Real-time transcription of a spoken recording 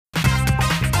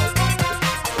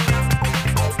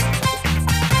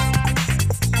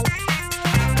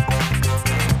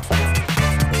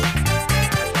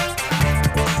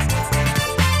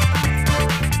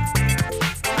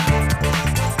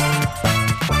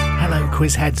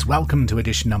quiz heads, welcome to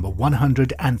edition number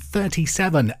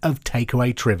 137 of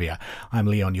Takeaway Trivia. I'm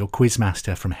Leon, your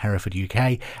quizmaster from Hereford,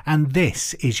 UK, and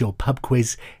this is your pub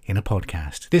quiz in a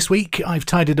podcast. This week I've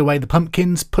tidied away the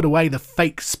pumpkins, put away the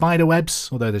fake spider webs,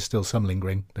 although there's still some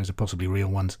lingering, those are possibly real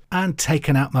ones, and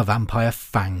taken out my vampire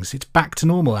fangs. It's back to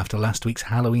normal after last week's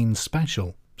Halloween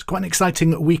special. It's quite an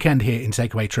exciting weekend here in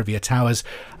Takeaway Trivia Towers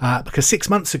because 6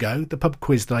 months ago, the pub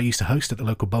quiz that I used to host at the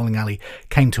local bowling alley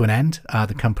came to an end.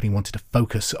 The company wanted to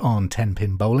focus on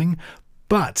 10-pin bowling.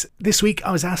 But this week,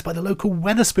 I was asked by the local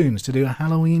Wetherspoons to do a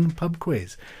Halloween pub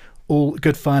quiz. All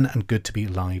good fun and good to be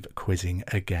live quizzing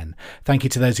again. Thank you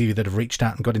to those of you that have reached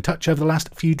out and got in touch over the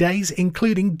last few days,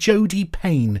 including Jodie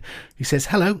Payne, who says,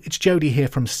 "Hello, it's Jodie here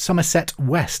from Somerset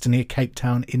West near Cape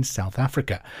Town in South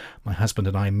Africa. My husband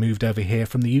and I moved over here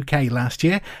from the UK last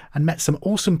year and met some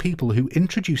awesome people who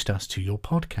introduced us to your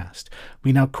podcast.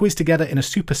 We now quiz together in a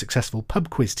super successful pub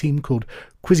quiz team called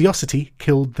Quizziosity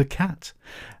Killed the Cat.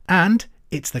 And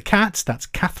it's the cat, that's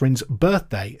Catherine's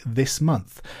birthday this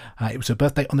month. It was her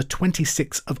birthday on the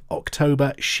 26th of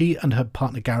October. She and her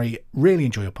partner Gary really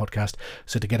enjoy your podcast,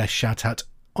 so to get a shout out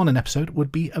on an episode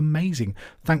would be amazing.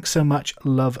 Thanks so much.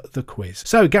 Love the quiz."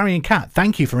 So Gary and Kat,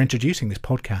 thank you for introducing this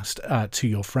podcast to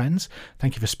your friends.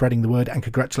 Thank you for spreading the word and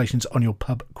congratulations on your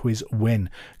pub quiz win.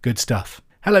 Good stuff.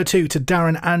 Hello too to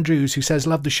Darren Andrews, who says,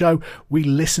 "Love the show. We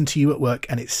listen to you at work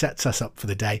and it sets us up for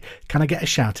the day. Can I get a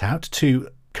shout out to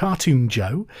Cartoon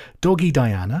Joe, Doggy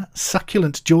Diana,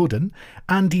 Succulent Jordan,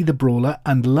 Andy the Brawler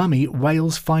and Lummy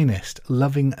Wales Finest.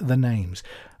 Loving the names.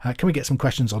 Can we get some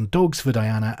questions on dogs for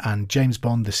Diana and James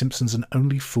Bond, The Simpsons and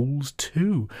Only Fools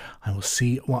 2? I will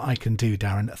see what I can do,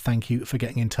 Darren. Thank you for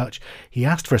getting in touch." He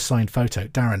asked for a signed photo.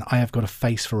 Darren, I have got a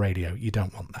face for radio. You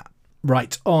don't want that.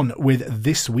 Right, on with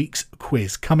this week's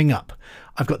quiz. Coming up,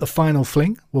 I've got the final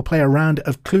fling. We'll play a round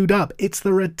of Clued Up. It's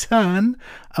the return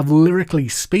of Lyrically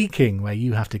Speaking, where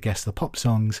you have to guess the pop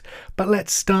songs. But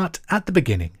let's start at the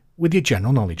beginning with your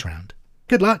general knowledge round.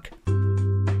 Good luck.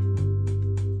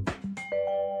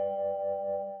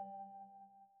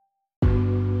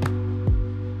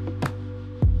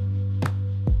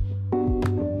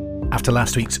 After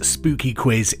last week's spooky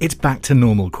quiz, it's back to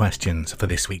normal questions for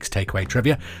this week's Takeaway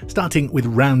Trivia, starting with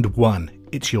round one.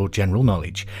 It's your general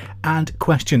knowledge. And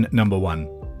question number one.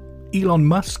 Elon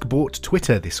Musk bought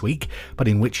Twitter this week, but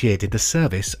in which year did the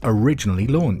service originally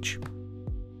launch?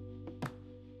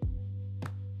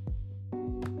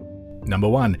 Number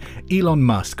one. Elon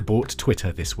Musk bought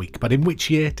Twitter this week, but in which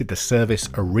year did the service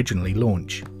originally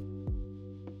launch?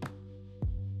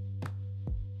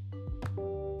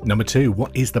 Number two,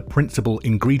 what is the principal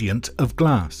ingredient of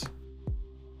glass?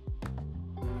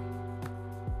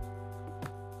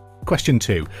 Question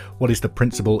two, what is the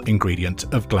principal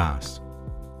ingredient of glass?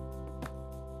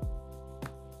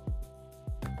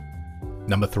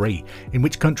 Number three, in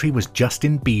which country was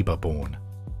Justin Bieber born?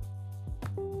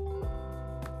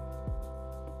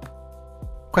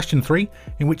 Question three,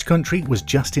 in which country was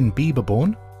Justin Bieber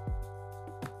born?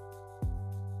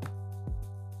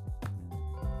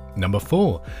 Number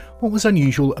four, what was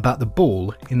unusual about the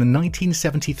ball in the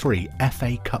 1973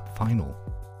 FA Cup final?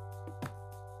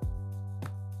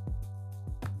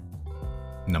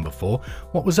 Number four,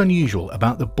 what was unusual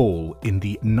about the ball in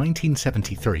the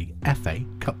 1973 FA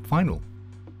Cup final?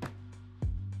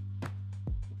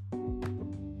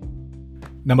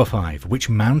 Number five, which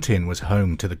mountain was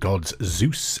home to the gods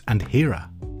Zeus and Hera?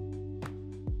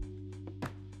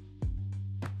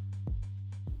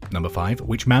 Number five,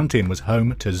 which mountain was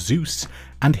home to Zeus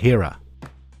and Hera?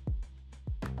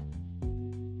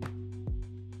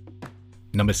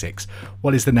 Number six,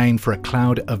 what is the name for a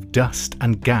cloud of dust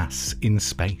and gas in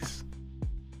space?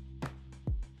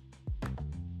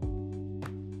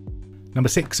 Number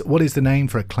six, what is the name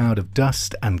for a cloud of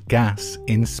dust and gas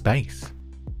in space?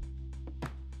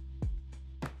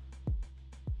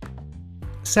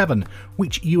 7.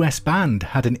 Which US band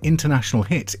had an international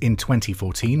hit in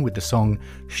 2014 with the song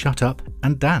Shut Up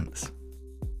and Dance?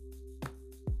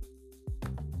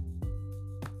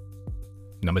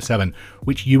 Number 7.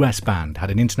 Which US band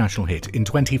had an international hit in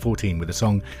 2014 with the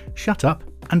song Shut Up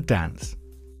and Dance?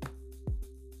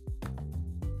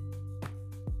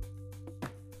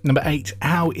 Number 8.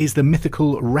 How is the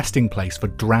mythical resting place for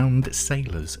drowned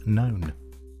sailors known?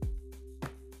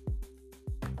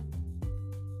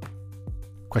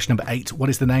 Question number 8. What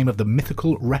is the name of the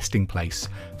mythical resting place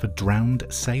for drowned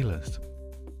sailors?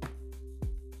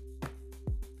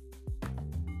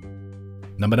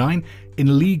 Number 9.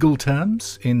 In legal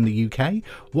terms in the UK,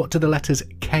 what do the letters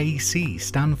KC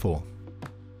stand for?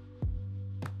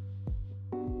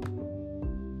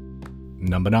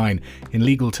 Number 9. In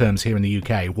legal terms here in the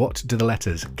UK, what do the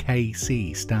letters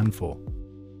KC stand for?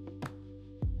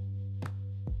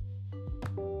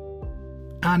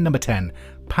 And number 10.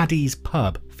 Paddy's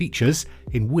Pub features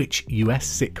in which US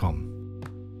sitcom?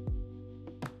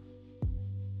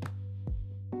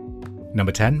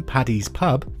 Number 10. Paddy's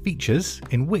Pub features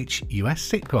in which US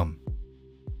sitcom?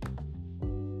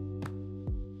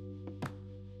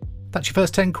 That's your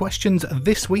first 10 questions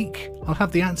this week. I'll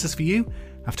have the answers for you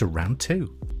after round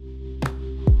 2.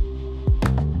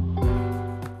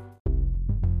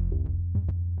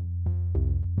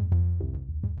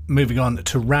 Moving on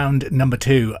to round number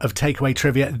 2 of Takeaway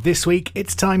Trivia. This week,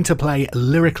 it's time to play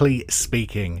Lyrically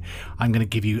Speaking. I'm going to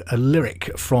give you a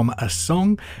lyric from a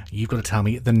song. You've got to tell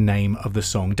me the name of the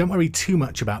song. Don't worry too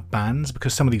much about bands,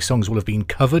 because some of these songs will have been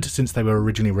covered since they were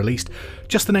originally released.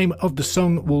 Just the name of the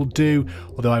song will do,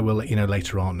 although I will let you know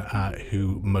later on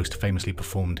who most famously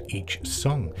performed each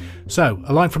song. So,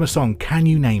 a line from a song. Can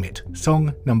you name it?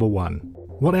 Song number 1.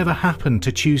 Whatever happened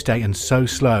to Tuesday and So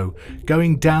Slow?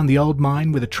 Going down the old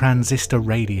mine with a transistor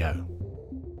radio.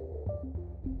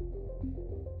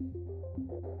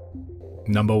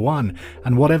 Number 1.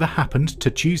 And whatever happened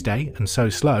to Tuesday and So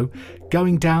Slow?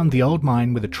 Going down the old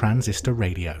mine with a transistor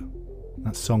radio.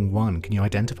 That's song 1. Can you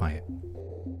identify it?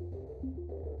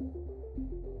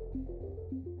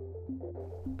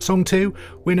 Song 2,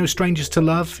 We're No Strangers to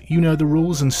Love, You Know the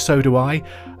Rules and So Do I.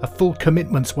 A full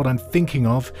commitment's what I'm thinking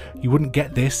of, you wouldn't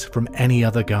get this from any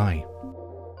other guy.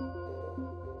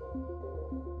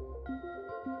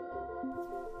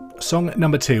 Song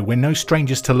number 2, We're No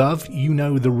Strangers to Love, You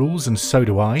Know the Rules and So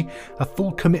Do I. A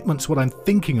full commitment's what I'm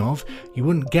thinking of, you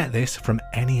wouldn't get this from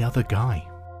any other guy.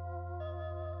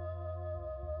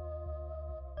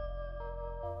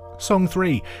 Song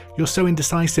 3, You're so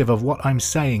indecisive of what I'm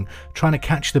saying, trying to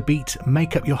catch the beat,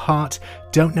 make up your heart,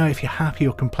 don't know if you're happy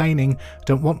or complaining,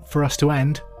 don't want for us to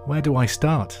end, where do I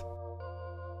start?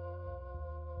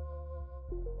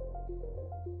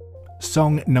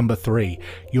 Song number 3,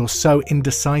 You're so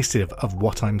indecisive of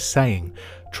what I'm saying,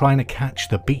 trying to catch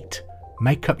the beat,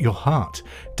 make up your heart,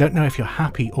 don't know if you're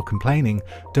happy or complaining,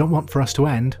 don't want for us to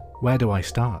end, where do I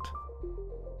start?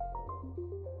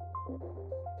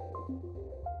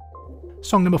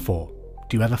 Song number 4.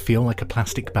 Do you ever feel like a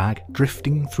plastic bag,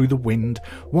 drifting through the wind,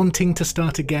 wanting to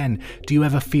start again? Do you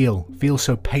ever feel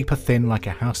so paper thin like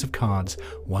a house of cards,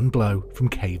 one blow from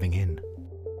caving in?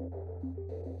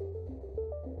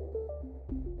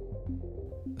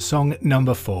 Song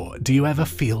number 4. Do you ever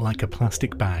feel like a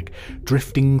plastic bag,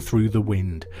 drifting through the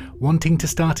wind, wanting to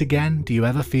start again? Do you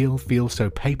ever feel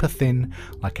so paper thin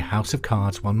like a house of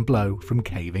cards, one blow from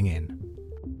caving in?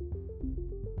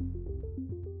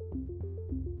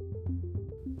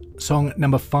 Song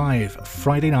number 5,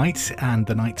 Friday night and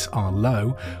the nights are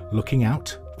low, looking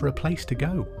out for a place to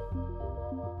go.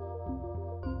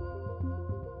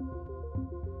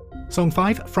 Song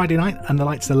 5, Friday night and the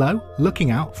lights are low, looking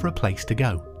out for a place to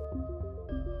go.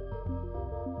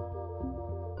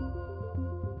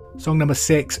 Song number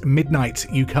 6, Midnight,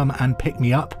 You Come and Pick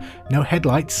Me Up, no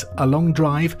headlights, a long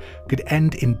drive, could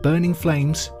end in burning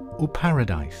flames or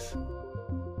paradise.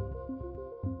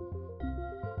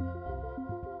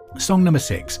 Song number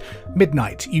 6,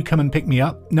 Midnight, You Come and Pick Me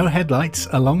Up, no headlights,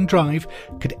 a long drive,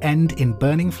 could end in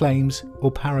burning flames or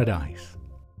paradise.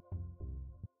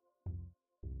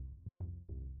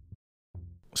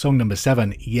 Song number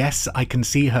 7, Yes, I Can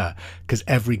See Her, 'cause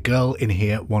every girl in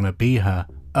here wanna be her.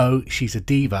 Oh, she's a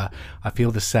diva, I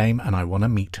feel the same and I wanna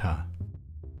meet her.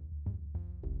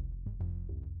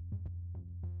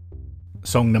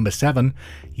 Song number 7,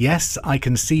 Yes, I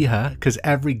Can See Her, 'cause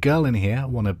every girl in here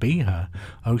wanna be her.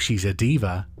 Oh, she's a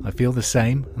diva, I feel the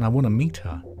same and I wanna meet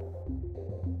her.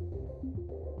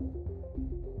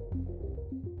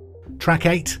 Track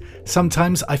 8,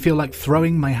 Sometimes I feel like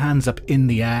throwing my hands up in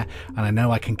the air and I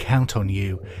know I can count on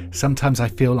you. Sometimes I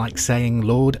feel like saying,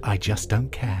 Lord, I just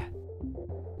don't care.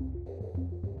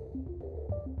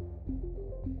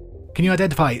 Can you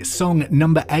identify song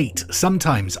number 8?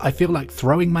 Sometimes I feel like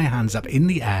throwing my hands up in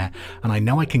the air and I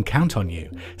know I can count on you.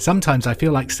 Sometimes I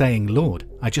feel like saying, Lord,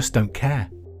 I just don't care.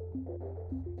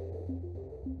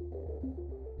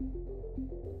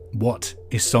 What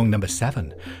is song number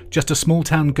 7? Just a small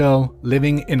town girl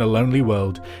living in a lonely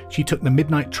world. She took the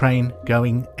midnight train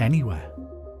going anywhere.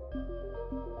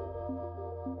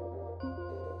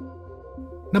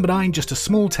 Number 9, just a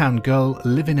small town girl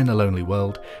living in a lonely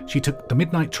world. She took the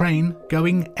midnight train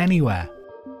going anywhere.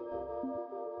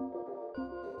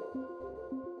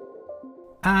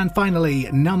 And finally,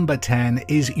 number 10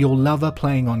 is your lover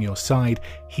playing on your side.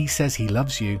 He says he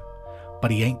loves you,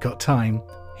 but he ain't got time.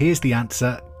 Here's the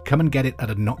answer. Come and Get It at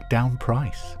a Knockdown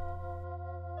Price.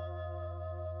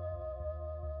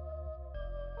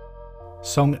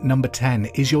 Song number 10.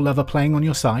 Is your lover playing on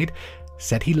your side?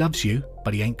 Said he loves you,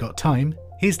 but he ain't got time.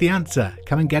 Here's the answer.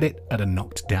 Come and Get It at a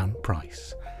Knocked Down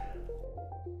Price.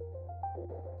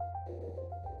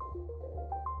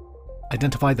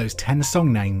 Identify those 10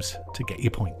 song names to get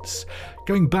your points.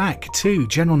 Going back to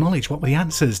general knowledge, what were the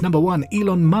answers? Number 1,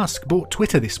 Elon Musk bought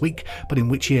Twitter this week, but in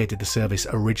which year did the service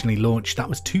originally launch? That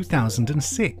was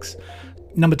 2006.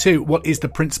 Number 2, what is the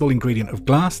principal ingredient of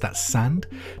glass? That's sand.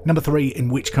 Number 3, in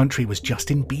which country was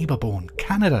Justin Bieber born?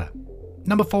 Canada.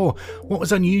 Number 4, what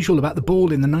was unusual about the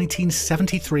ball in the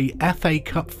 1973 FA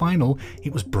Cup final?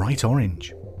 It was bright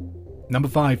orange. Number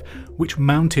 5, which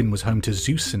mountain was home to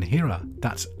Zeus and Hera?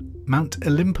 That's Mount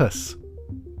Olympus.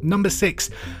 Number 6,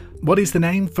 what is the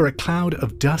name for a cloud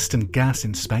of dust and gas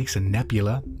in space, a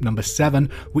nebula? Number 7,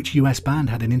 which US band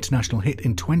had an international hit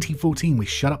in 2014 with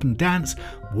Shut Up and Dance,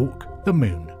 Walk the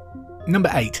Moon? Number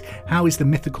 8, how is the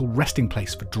mythical resting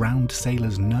place for drowned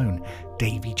sailors known?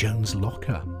 Davy Jones'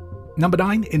 Locker. Number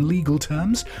 9, in legal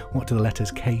terms, what do the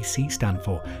letters KC stand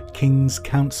for? King's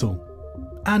Counsel.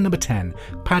 And number 10,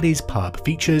 Paddy's Pub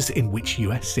features in which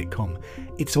US sitcom?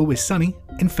 It's Always Sunny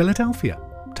in Philadelphia.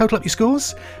 Total up your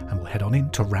scores and we'll head on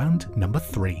into round number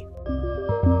 3.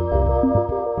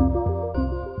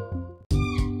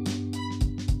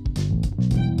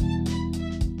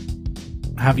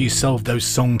 Have you solved those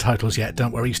song titles yet?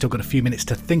 Don't worry, you've still got a few minutes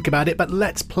to think about it, but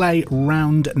let's play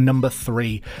round number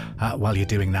 3 while you're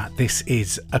doing that. This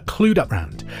is a clued up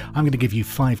round. I'm going to give you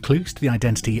 5 clues to the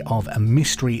identity of a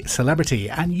mystery celebrity,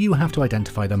 and you have to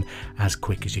identify them as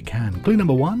quick as you can. Clue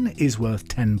number 1 is worth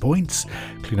 10 points.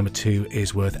 Clue number 2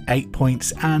 is worth 8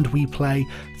 points, and we play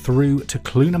through to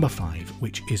clue number 5,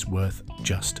 which is worth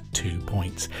just 2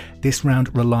 points. This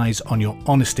round relies on your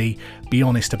honesty. Be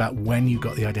honest about when you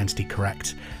got the identity correct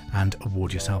and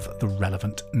award yourself the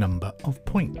relevant number of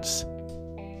points.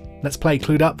 Let's play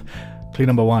Clued Up. Clue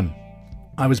number 1.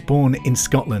 I was born in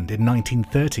Scotland in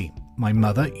 1930. My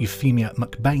mother, Euphemia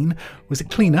McBain, was a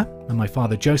cleaner, and my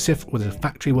father, Joseph, was a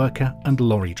factory worker and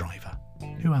lorry driver.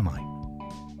 Who am I?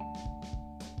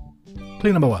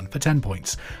 Clue number 1 for 10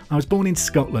 points. I was born in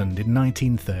Scotland in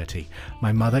 1930.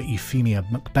 My mother, Euphemia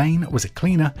McBain, was a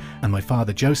cleaner, and my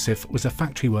father, Joseph, was a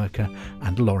factory worker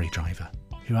and lorry driver.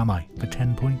 Who am I? For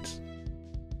 10 points.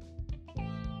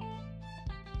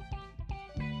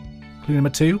 Clue number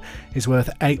 2 is worth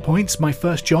 8 points. My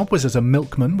first job was as a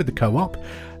milkman with the Co-op.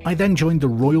 I then joined the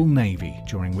Royal Navy,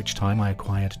 during which time I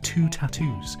acquired 2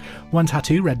 tattoos. One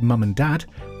tattoo read Mum and Dad,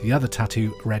 the other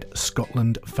tattoo read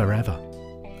Scotland Forever.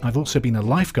 I've also been a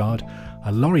lifeguard,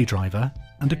 a lorry driver,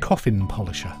 and a coffin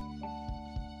polisher.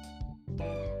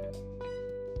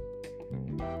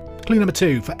 Clue number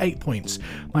 2 for 8 points.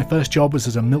 My first job was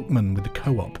as a milkman with the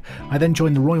Co-op. I then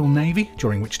joined the Royal Navy,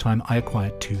 during which time I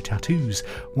acquired 2 tattoos.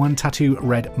 One tattoo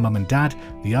read Mum and Dad,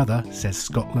 the other says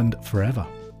Scotland Forever.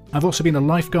 I've also been a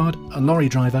lifeguard, a lorry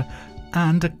driver,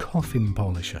 and a coffin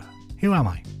polisher. Who am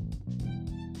I?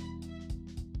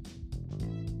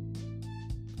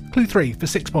 Clue 3 for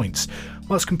 6 points.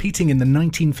 Whilst competing in the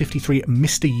 1953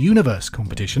 Mr. Universe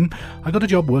competition, I got a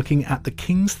job working at the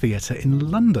King's Theatre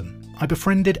in London. I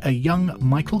befriended a young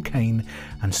Michael Caine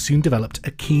and soon developed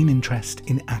a keen interest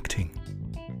in acting.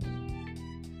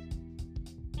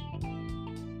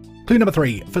 Clue number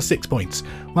 3 for 6 points.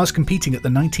 Whilst competing at the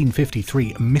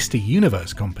 1953 Mr.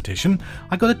 Universe competition,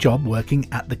 I got a job working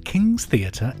at the King's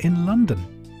Theatre in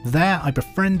London. There I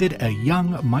befriended a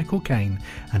young Michael Caine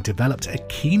and developed a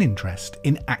keen interest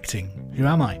in acting. Who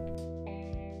am I?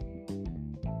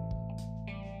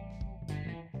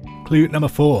 Clue number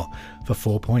 4 for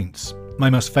 4 points. My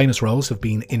most famous roles have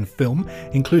been in film,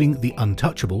 including The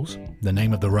Untouchables, The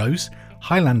Name of the Rose,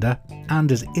 Highlander,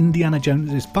 and as Indiana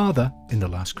Jones' father in The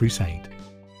Last Crusade.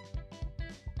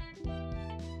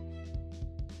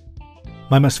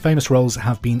 My most famous roles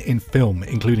have been in film,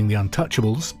 including The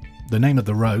Untouchables, The Name of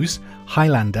the Rose,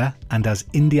 Highlander, and as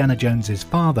Indiana Jones'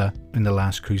 father in The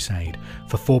Last Crusade.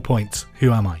 For 4 points,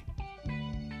 who am I?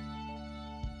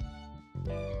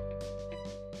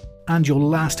 And your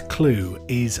last clue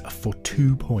is for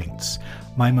 2 points.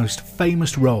 My most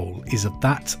famous role is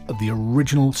that of the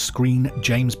original screen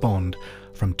James Bond,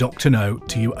 from Dr. No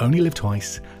to You Only Live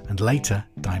Twice, and later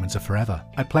Diamonds Are Forever.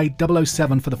 I played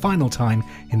 007 for the final time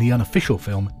in the unofficial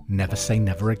film Never Say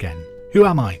Never Again. Who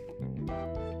am I?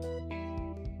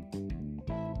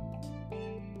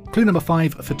 Clue number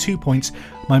 5 for 2 points.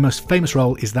 My most famous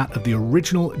role is that of the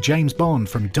original James Bond,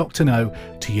 from Dr. No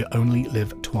to You Only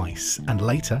Live Twice, and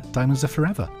later Diamonds Are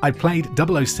Forever. I played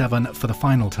 007 for the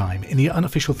final time in the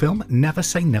unofficial film Never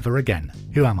Say Never Again.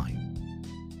 Who am I?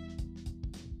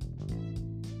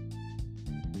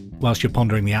 Whilst you're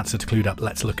pondering the answer to Clued Up,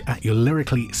 let's look at your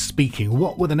lyrically speaking.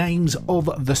 What were the names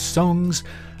of the songs?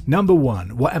 Number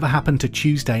 1, Whatever Happened to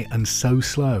Tuesday and So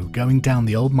Slow, going down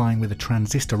the old mine with a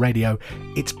transistor radio.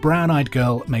 It's Brown Eyed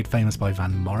Girl, made famous by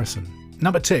Van Morrison.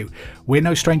 Number 2, We're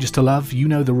No Strangers to Love, You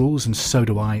Know the Rules and So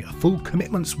Do I. Full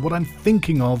Commitment's what I'm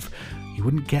thinking of. You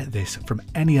wouldn't get this from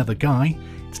any other guy.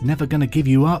 It's Never Gonna Give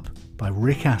You Up by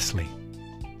Rick Astley.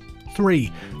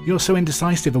 3, You're So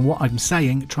Indecisive in What I'm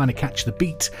Saying, Trying to Catch the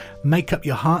Beat. Make Up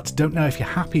Your Heart, Don't Know If You're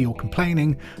Happy or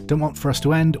Complaining. Don't Want For Us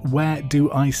to End, Where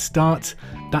Do I Start?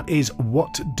 That is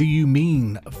What Do You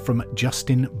Mean from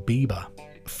Justin Bieber.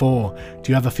 4,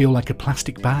 Do you ever feel like a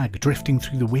plastic bag drifting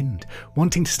through the wind?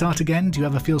 Wanting to start again? Do you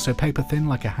ever feel so paper thin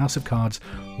like a house of cards?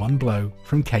 One blow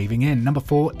from caving in. Number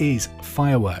 4 is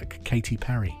Firework, Katy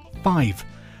Perry. 5,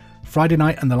 Friday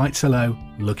Night and the Lights Are Low,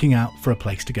 Looking Out for a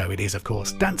Place to Go. It is, of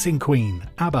course, Dancing Queen,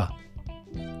 ABBA.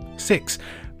 6,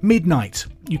 Midnight,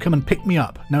 You Come and Pick Me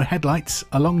Up, No Headlights,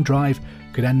 A Long Drive,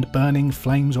 Could End Burning,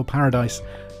 Flames or Paradise.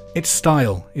 It's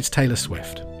Style, it's Taylor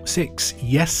Swift. 6,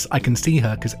 Yes, I Can See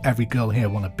Her, Cause Every Girl Here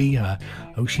Wanna Be Her.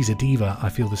 Oh, she's a diva, I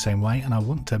feel the same way, and I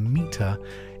want to meet her.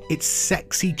 It's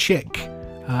Sexy Chick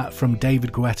from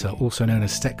David Guetta, also known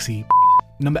as Sexy.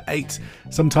 Number 8,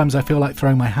 Sometimes I Feel Like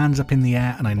Throwing My Hands Up in the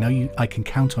Air and I Know I Can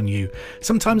Count on You.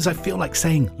 Sometimes I feel like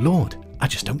saying, Lord, I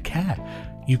just don't care.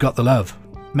 You Got the Love,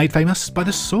 made famous by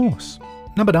The Source.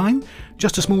 Number 9,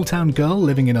 Just a Small Town Girl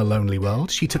Living in a Lonely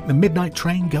World. She took the midnight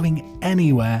train going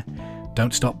anywhere.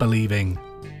 Don't Stop Believing,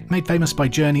 made famous by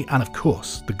Journey and of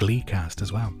course the Glee cast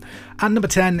as well. And number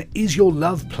 10, Is Your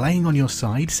Love Playing on Your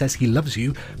Side? Says he loves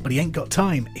you but he ain't got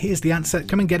time. Here's the answer,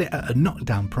 come and get it at a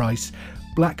knockdown price.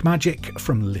 Black Magic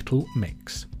from Little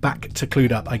Mix. Back to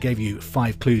Clued Up, I gave you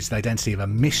 5 clues to the identity of a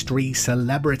mystery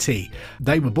celebrity.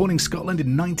 They were born in Scotland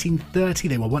in 1930.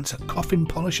 They were once a coffin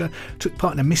polisher, took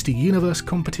part in a Mr. Universe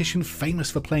competition, famous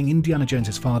for playing Indiana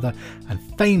Jones' father, and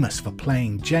famous for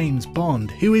playing James Bond.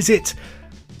 Who is it?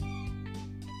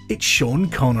 It's Sean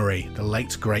Connery, the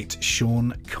late great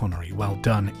Sean Connery. Well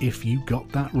done if you got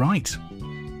that right.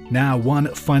 Now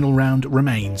one final round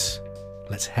remains.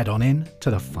 Let's head on in to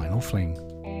the final fling.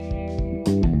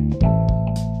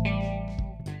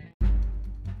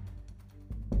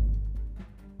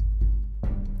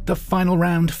 The final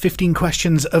round, 15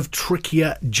 questions of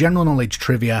trickier general knowledge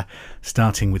trivia,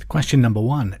 starting with question number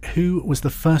 1. Who was the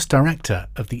first director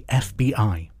of the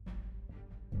FBI?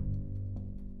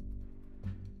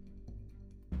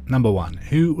 Number 1.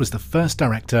 Who was the first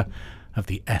director of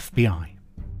the FBI?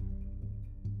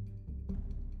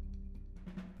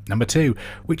 Number 2.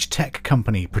 Which tech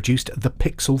company produced the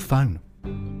Pixel phone?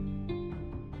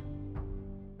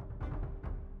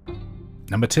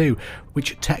 Number 2.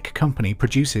 Which tech company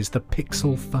produces the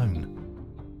Pixel phone?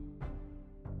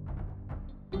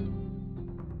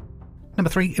 Number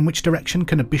 3. In which direction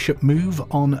can a bishop move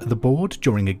on the board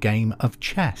during a game of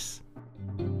chess?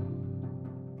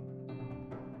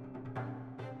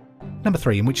 Number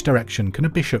 3. In which direction can a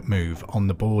bishop move on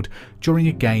the board during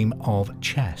a game of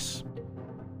chess?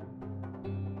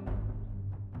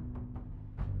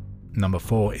 Number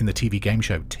 4. In the TV game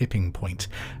show Tipping Point,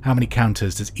 how many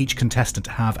counters does each contestant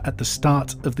have at the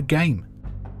start of the game?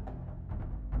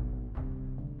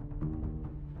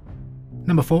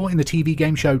 Number 4. In the TV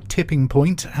game show Tipping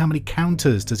Point, how many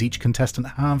counters does each contestant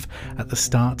have at the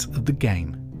start of the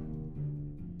game?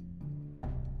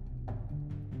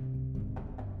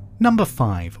 Number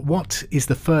 5. What is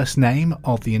the first name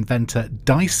of the inventor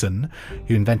Dyson,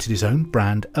 who invented his own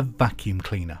brand of vacuum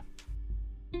cleaner?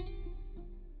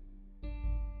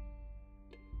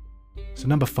 So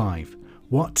number 5.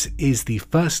 What is the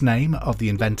first name of the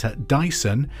inventor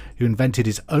Dyson, who invented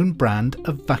his own brand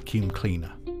of vacuum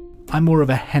cleaner? I'm more of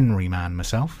a Henry man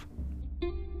myself.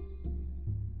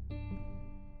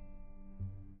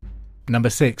 Number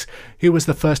 6. Who was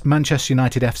the first Manchester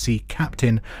United FC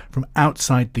captain from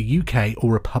outside the UK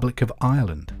or Republic of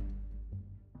Ireland?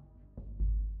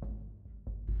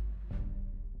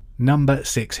 Number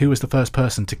 6. Who was the first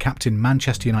person to captain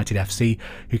Manchester United FC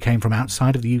who came from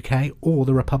outside of the UK or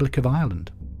the Republic of Ireland?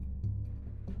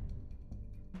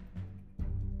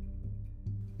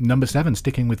 Number 7.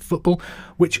 Sticking with football,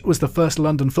 which was the first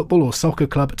London football or soccer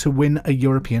club to win a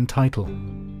European title?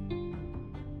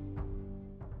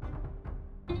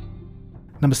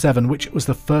 Number 7. Which was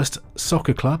the first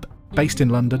soccer club based in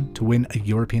London to win a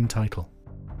European title?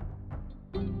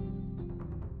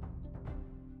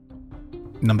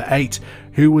 Number 8.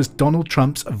 Who was Donald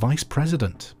Trump's vice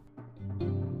president?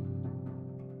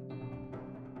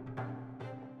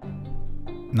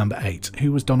 Number 8.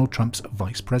 Who was Donald Trump's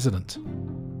vice president?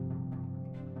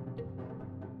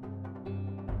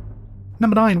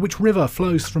 Number 9. Which river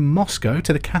flows from Moscow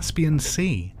to the Caspian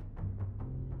Sea?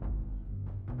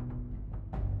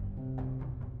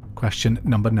 Question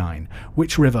number 9.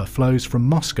 Which river flows from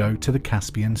Moscow to the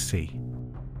Caspian Sea?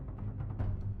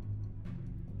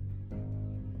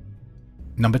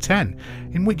 Number 10.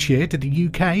 In which year did the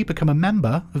UK become a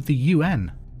member of the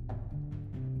UN?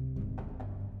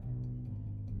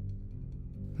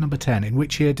 Number 10. In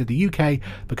which year did the UK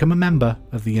become a member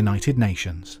of the United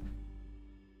Nations?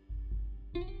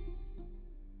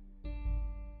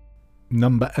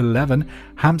 Number 11.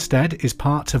 Hampstead is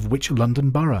part of which London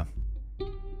borough?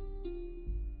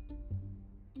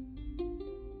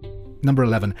 Number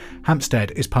 11.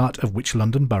 Hampstead is part of which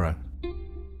London borough?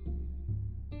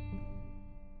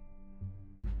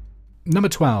 Number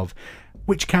 12.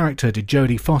 Which character did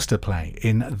Jodie Foster play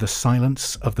in The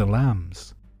Silence of the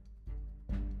Lambs?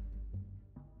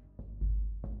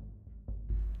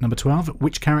 Number 12.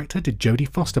 Which character did Jodie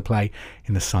Foster play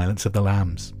in The Silence of the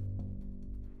Lambs?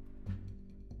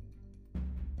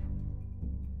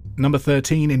 Number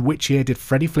 13. In which year did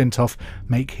Freddie Flintoff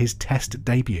make his Test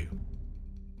debut?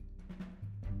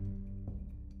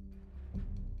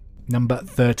 Number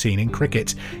 13. In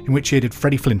cricket, in which year did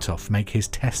Freddie Flintoff make his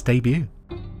Test debut?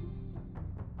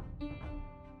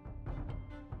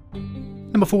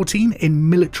 Number 14. In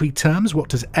military terms, what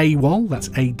does AWOL, that's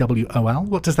AWOL,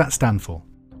 what does that stand for?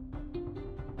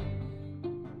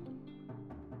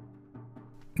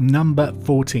 Number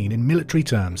 14. In military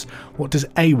terms, what does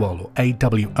AWOL or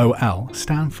AWOL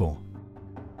stand for?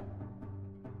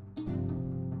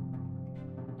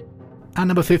 And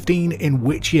number 15. In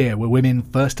which year were women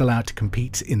first allowed to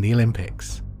compete in the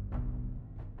Olympics?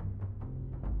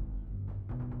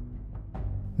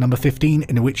 Number 15.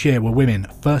 In which year were women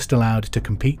first allowed to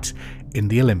compete in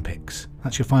the Olympics?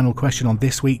 That's your final question on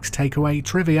this week's Takeaway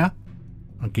Trivia.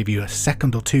 I'll give you a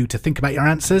second or two to think about your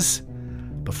answers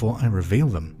before I reveal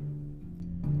them.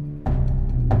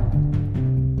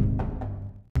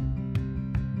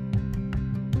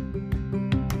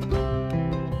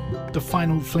 The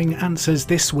final fling answers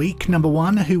this week. Number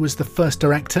 1. Who was the first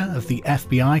director of the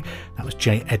FBI? That was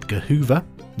J. Edgar Hoover.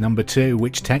 Number 2.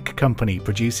 Which tech company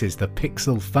produces the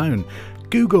Pixel phone?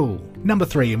 Google. Number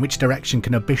 3. In which direction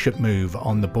can a bishop move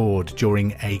on the board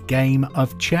during a game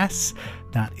of chess?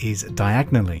 That is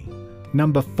diagonally.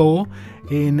 Number 4.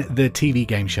 In the TV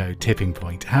game show Tipping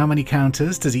Point, how many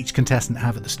counters does each contestant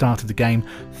have at the start of the game?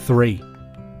 3.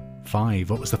 5.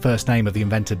 What was the first name of the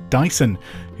inventor Dyson,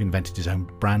 who invented his own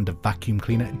brand of vacuum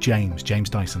cleaner? James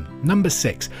Dyson. Number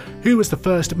 6. Who was the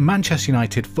first Manchester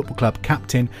United Football Club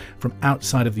captain from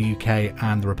outside of the UK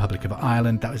and the Republic of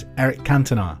Ireland? That was Eric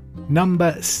Cantona.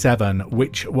 Number 7.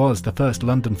 Which was the first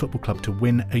London football club to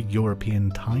win a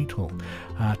European title?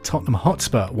 Tottenham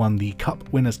Hotspur won the Cup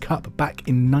Winners' Cup back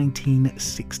in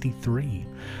 1963.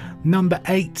 Number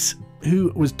 8.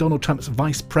 Who was Donald Trump's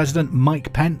vice president?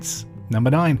 Mike Pence. Number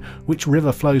 9. Which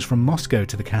river flows from Moscow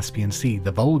to the Caspian Sea?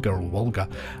 The Volga or Wolga.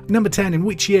 Number 10. In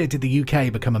which year did the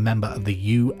UK become a member of the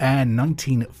UN?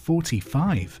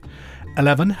 1945.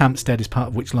 11. Hampstead is part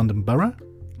of which London borough?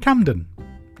 Camden.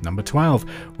 Number 12.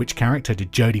 Which character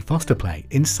did Jodie Foster play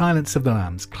in Silence of the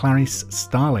Lambs? Clarice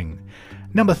Starling.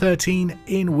 Number 13.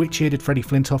 In which year did Freddie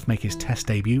Flintoff make his Test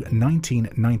debut?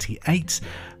 1998.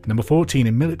 Number 14.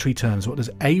 In military terms, what does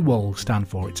AWOL stand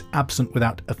for? It's absent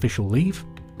without official leave.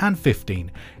 And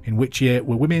 15. In which year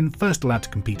were women first allowed to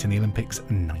compete in the Olympics?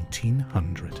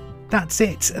 1900. That's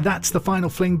it. That's the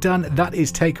final fling done. That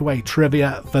is Takeaway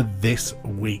Trivia for this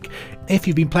week. If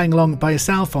you've been playing along by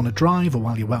yourself on a drive or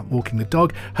while you're out walking the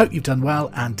dog, hope you've done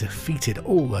well and defeated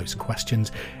all those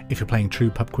questions. If you're playing true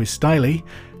pub quiz styley,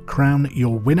 crown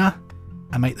your winner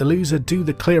and make the loser do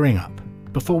the clearing up.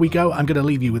 Before we go, I'm going to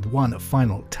leave you with one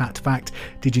final tat fact.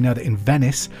 Did you know that in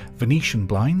Venice, Venetian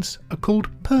blinds are called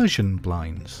Persian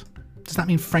blinds? Does that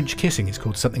mean French kissing is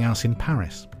called something else in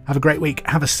Paris? Have a great week,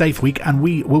 have a safe week, and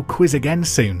we will quiz again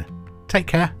soon. Take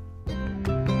care.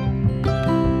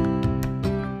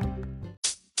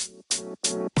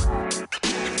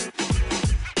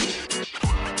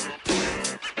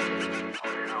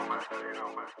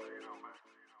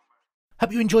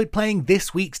 Hope you enjoyed playing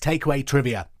this week's Takeaway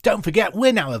Trivia. Don't forget,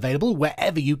 we're now available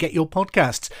wherever you get your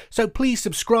podcasts. So please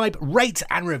subscribe, rate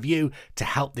and review to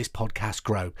help this podcast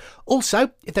grow. Also,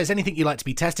 if there's anything you'd like to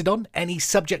be tested on, any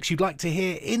subjects you'd like to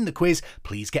hear in the quiz,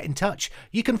 please get in touch.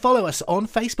 You can follow us on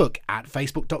Facebook at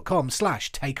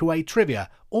facebook.com/takeawaytrivia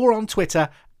or on Twitter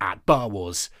at Bar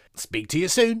Wars. Speak to you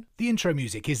soon. The intro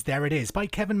music is There It Is by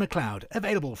Kevin MacLeod,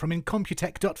 available from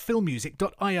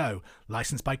incompetech.filmmusic.io,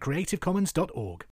 licensed by creativecommons.org.